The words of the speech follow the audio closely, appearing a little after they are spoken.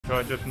So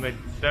I just met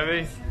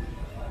David.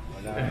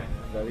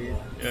 David.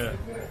 Yeah,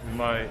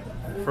 my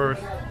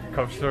first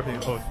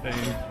Couchsurfing host in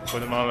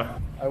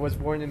Guatemala. I was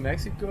born in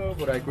Mexico,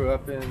 but I grew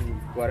up in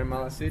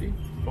Guatemala City.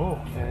 Oh.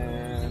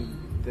 And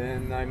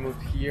then I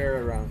moved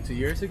here around 2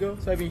 years ago.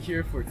 So I've been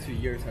here for 2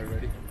 years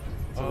already.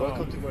 So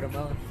welcome to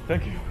Guatemala.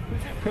 Thank you.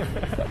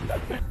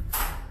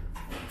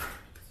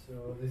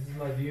 So this is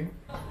my view.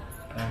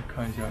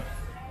 看一下。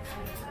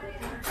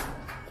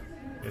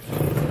Yes.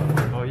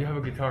 Oh, you have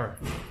a guitar.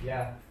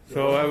 Yeah.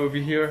 So I will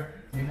be here.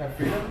 You have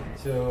freedom.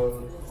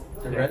 So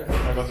the red.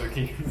 I got the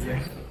key. Yeah.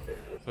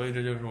 所以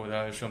这就是我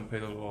在圣佩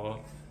德罗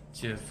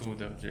借宿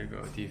的这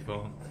个地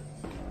方。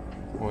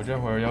我这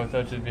会儿要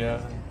在这边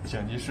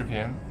剪辑视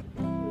频。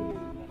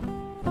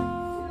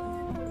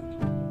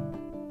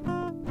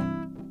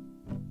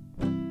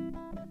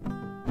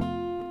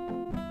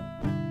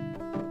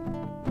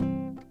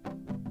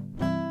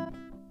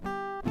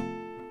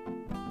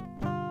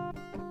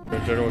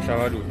这是我沙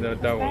发主现在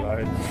带我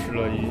来吃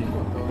了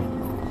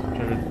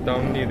这是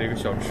当地的一个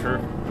小吃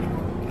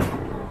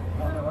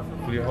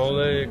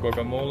 ，frijole,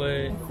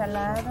 guacamole,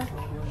 ensalada,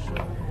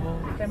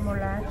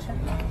 remolacha,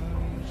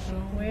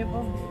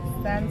 huevo,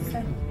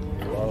 salsa,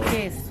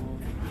 queso,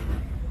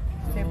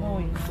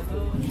 cebolla。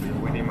是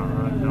危地马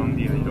拉当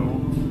地的一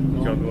种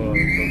叫做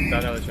大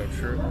家的小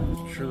吃，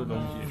吃的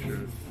东西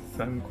是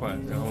3块，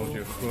然后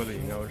这喝的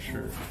饮料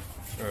是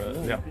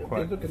2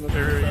块，这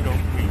是一种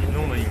米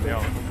弄的饮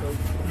料。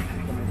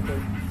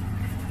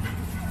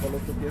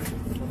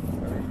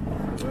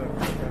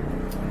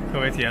特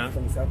别甜，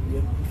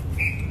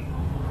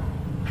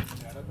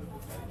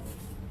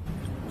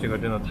这个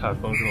真的太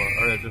丰盛了，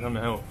而且这上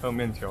面还有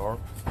面条，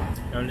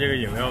然后这个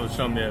饮料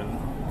上面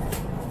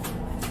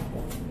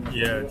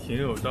也挺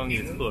有当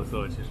地特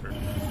色，其实。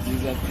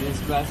These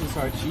glasses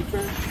are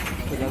cheaper,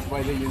 so that's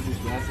why they use these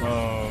glasses.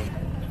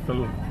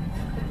 Salud.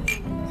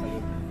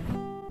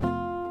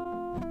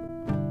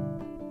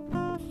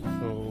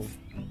 So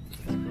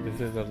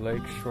this is the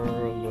lake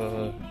shore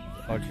of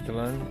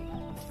Atitlan,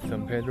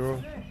 San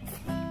Pedro.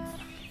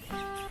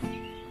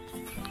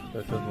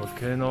 That's a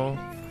volcano.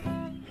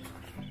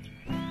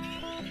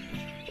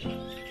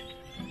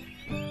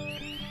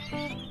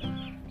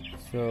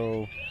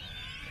 So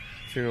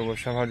这个我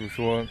沙发主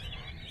说，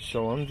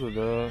小王子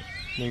的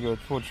那个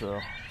作者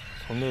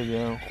从那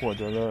边获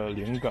得了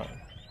灵感。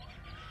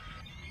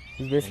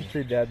It's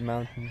basically that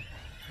mountain.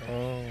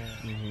 Oh.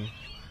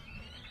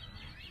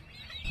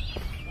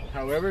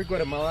 However,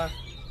 Guatemala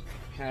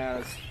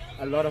has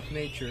a lot of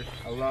nature.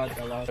 A lot.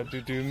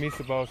 Do you miss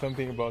about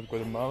something about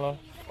Guatemala?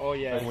 Oh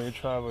yeah. Like when you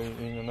travel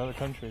in another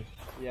country?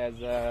 Yeah,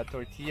 the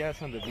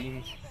tortillas and the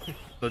beans.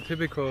 The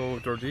typical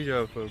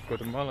tortilla of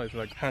Guatemala is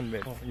like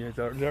handmade. Oh, yeah,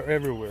 they're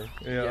everywhere.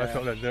 Yeah, I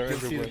saw that they're you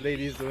can everywhere. see the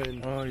ladies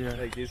doing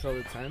like this all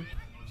the time.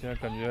 现在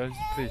感觉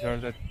自己像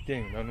是在电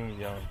影当中一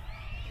样，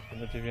真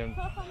的这边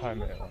太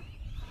美了。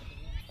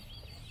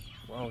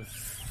Wow, it's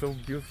so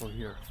beautiful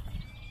here.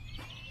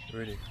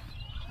 Really.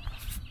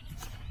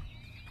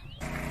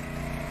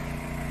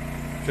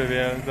 这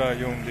边在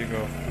用这个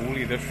湖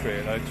里的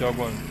水来浇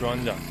灌庄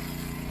稼。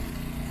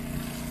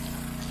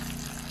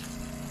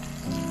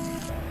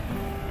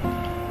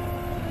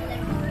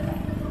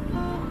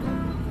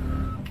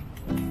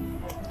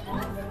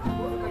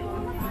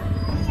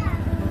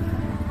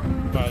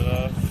买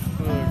了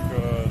4个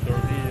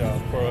tortilla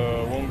for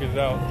one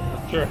gazelle.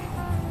 Sure.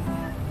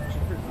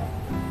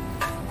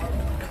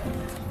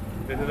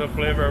 This is the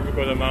flavor of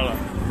Guatemala.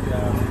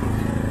 Yeah.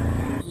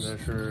 这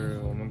是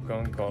我们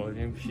刚搞了一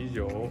瓶啤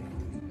酒。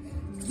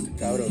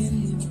Gaudo.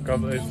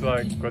 It's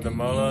like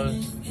Guatemala,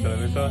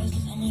 cerveza.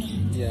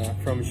 Yeah,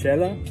 from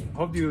Xela.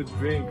 How do you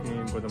drink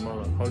in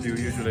Guatemala? How do you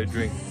usually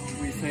drink?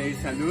 We say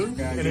salud.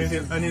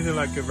 Anything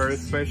like very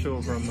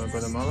special from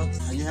Guatemala?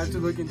 And you have to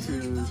look into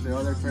the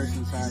other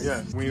person's eyes.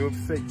 Yeah, when you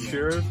say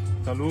cheers,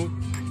 salud,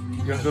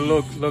 you have to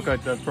look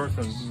at that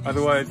person.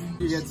 Otherwise,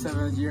 you get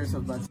 7 years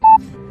of that.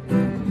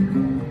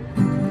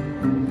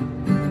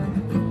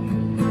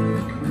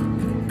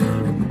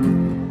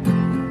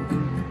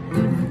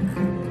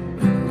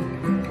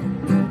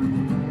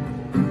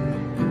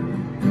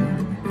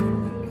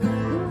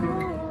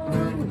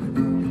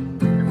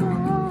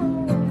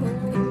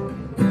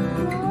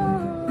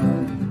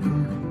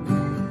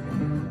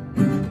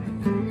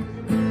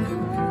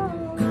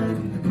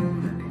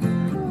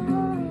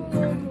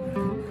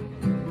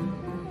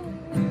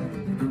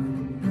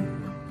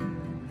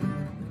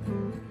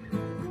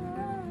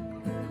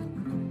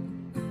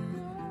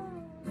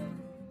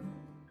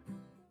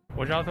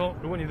 我是阿聪，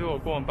如果你对我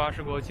过往巴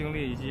士国经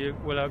历以及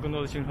未来更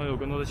多的行程有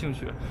更多的兴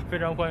趣，非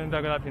常欢迎在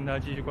各大平台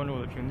继续关注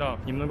我的频道。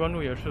你们的关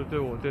注也是对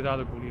我最大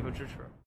的鼓励和支持。